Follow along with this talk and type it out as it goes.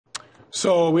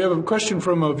So we have a question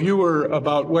from a viewer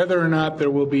about whether or not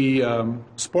there will be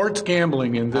sports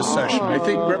gambling in this session. I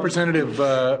think Representative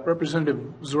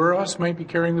Zuros might be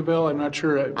carrying the bill. I'm not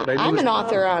sure. But I'm an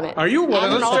author on it. Are you? Well,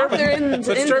 I'm an author in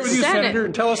let's start with you, Senate. Senator,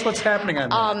 and tell us what's happening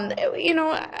on that. You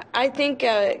know, I think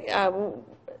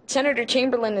Senator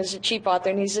Chamberlain is the chief author,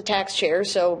 and he's the tax chair.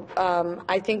 So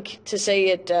I think to say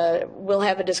it we'll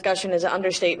have a discussion is an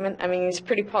understatement. I mean, he's a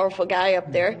pretty powerful guy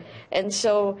up there, and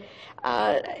so.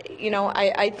 You know,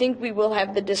 I think we will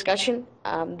have the discussion.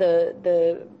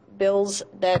 The bills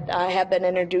that have been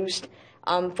introduced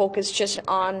focus just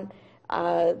on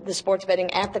the sports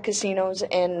betting at the casinos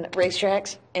and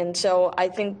racetracks. And so I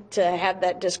think to have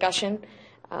that discussion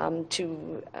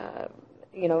to,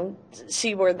 you know,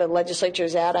 see where the legislature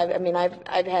is at. I mean,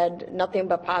 I've had nothing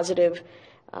but positive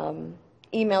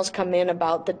emails come in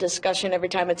about the discussion every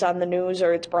time it's on the news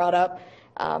or it's brought up.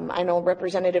 I know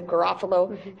Representative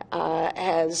Garofalo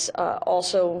has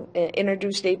also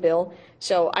introduced a bill.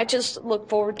 So I just look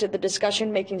forward to the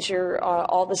discussion, making sure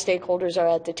all the stakeholders are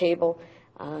at the table.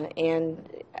 And,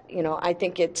 you know, I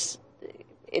think it's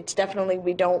definitely,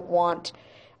 we don't want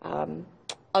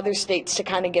other states to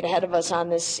kind of get ahead of us on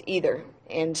this either.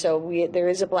 And so there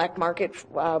is a black market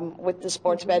with the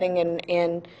sports betting,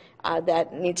 and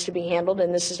that needs to be handled,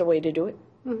 and this is the way to do it.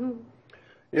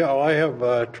 Yeah, well, I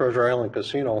have Treasure Island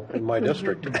Casino in my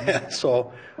district,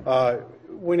 so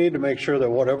we need to make sure that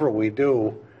whatever we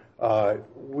do,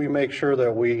 we make sure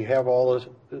that we have all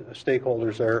the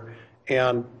stakeholders there,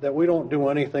 and that we don't do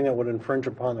anything that would infringe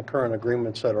upon the current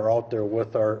agreements that are out there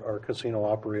with our casino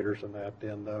operators and that,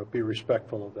 and be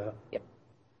respectful of that. Yep.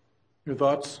 Your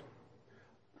thoughts?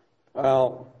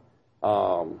 Well,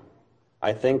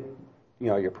 I think, you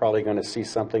know, you're probably going to see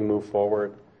something move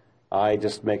forward. I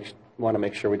just want to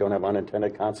make sure we don't have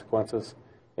unintended consequences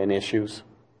and issues,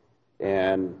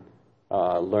 and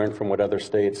learn from what other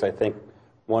states. I think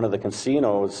one of the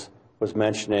casinos was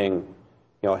mentioning,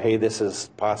 you know, hey, this is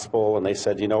possible, and they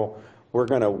said, you know, we're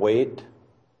going to wait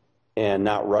and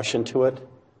not rush into it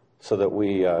so that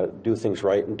we do things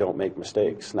right and don't make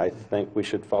mistakes. And I think we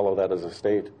should follow that as a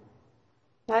state.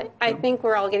 I think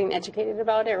we're all getting educated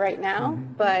about it right now,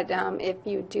 but if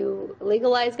you do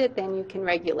legalize it, then you can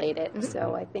regulate it.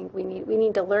 So I think we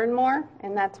need to learn more,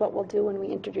 and that's what we'll do when we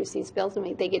introduce these bills.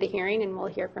 And they get a hearing, and we'll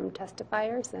hear from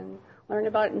testifiers and learn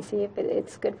about it and see if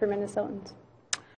it's good for Minnesotans.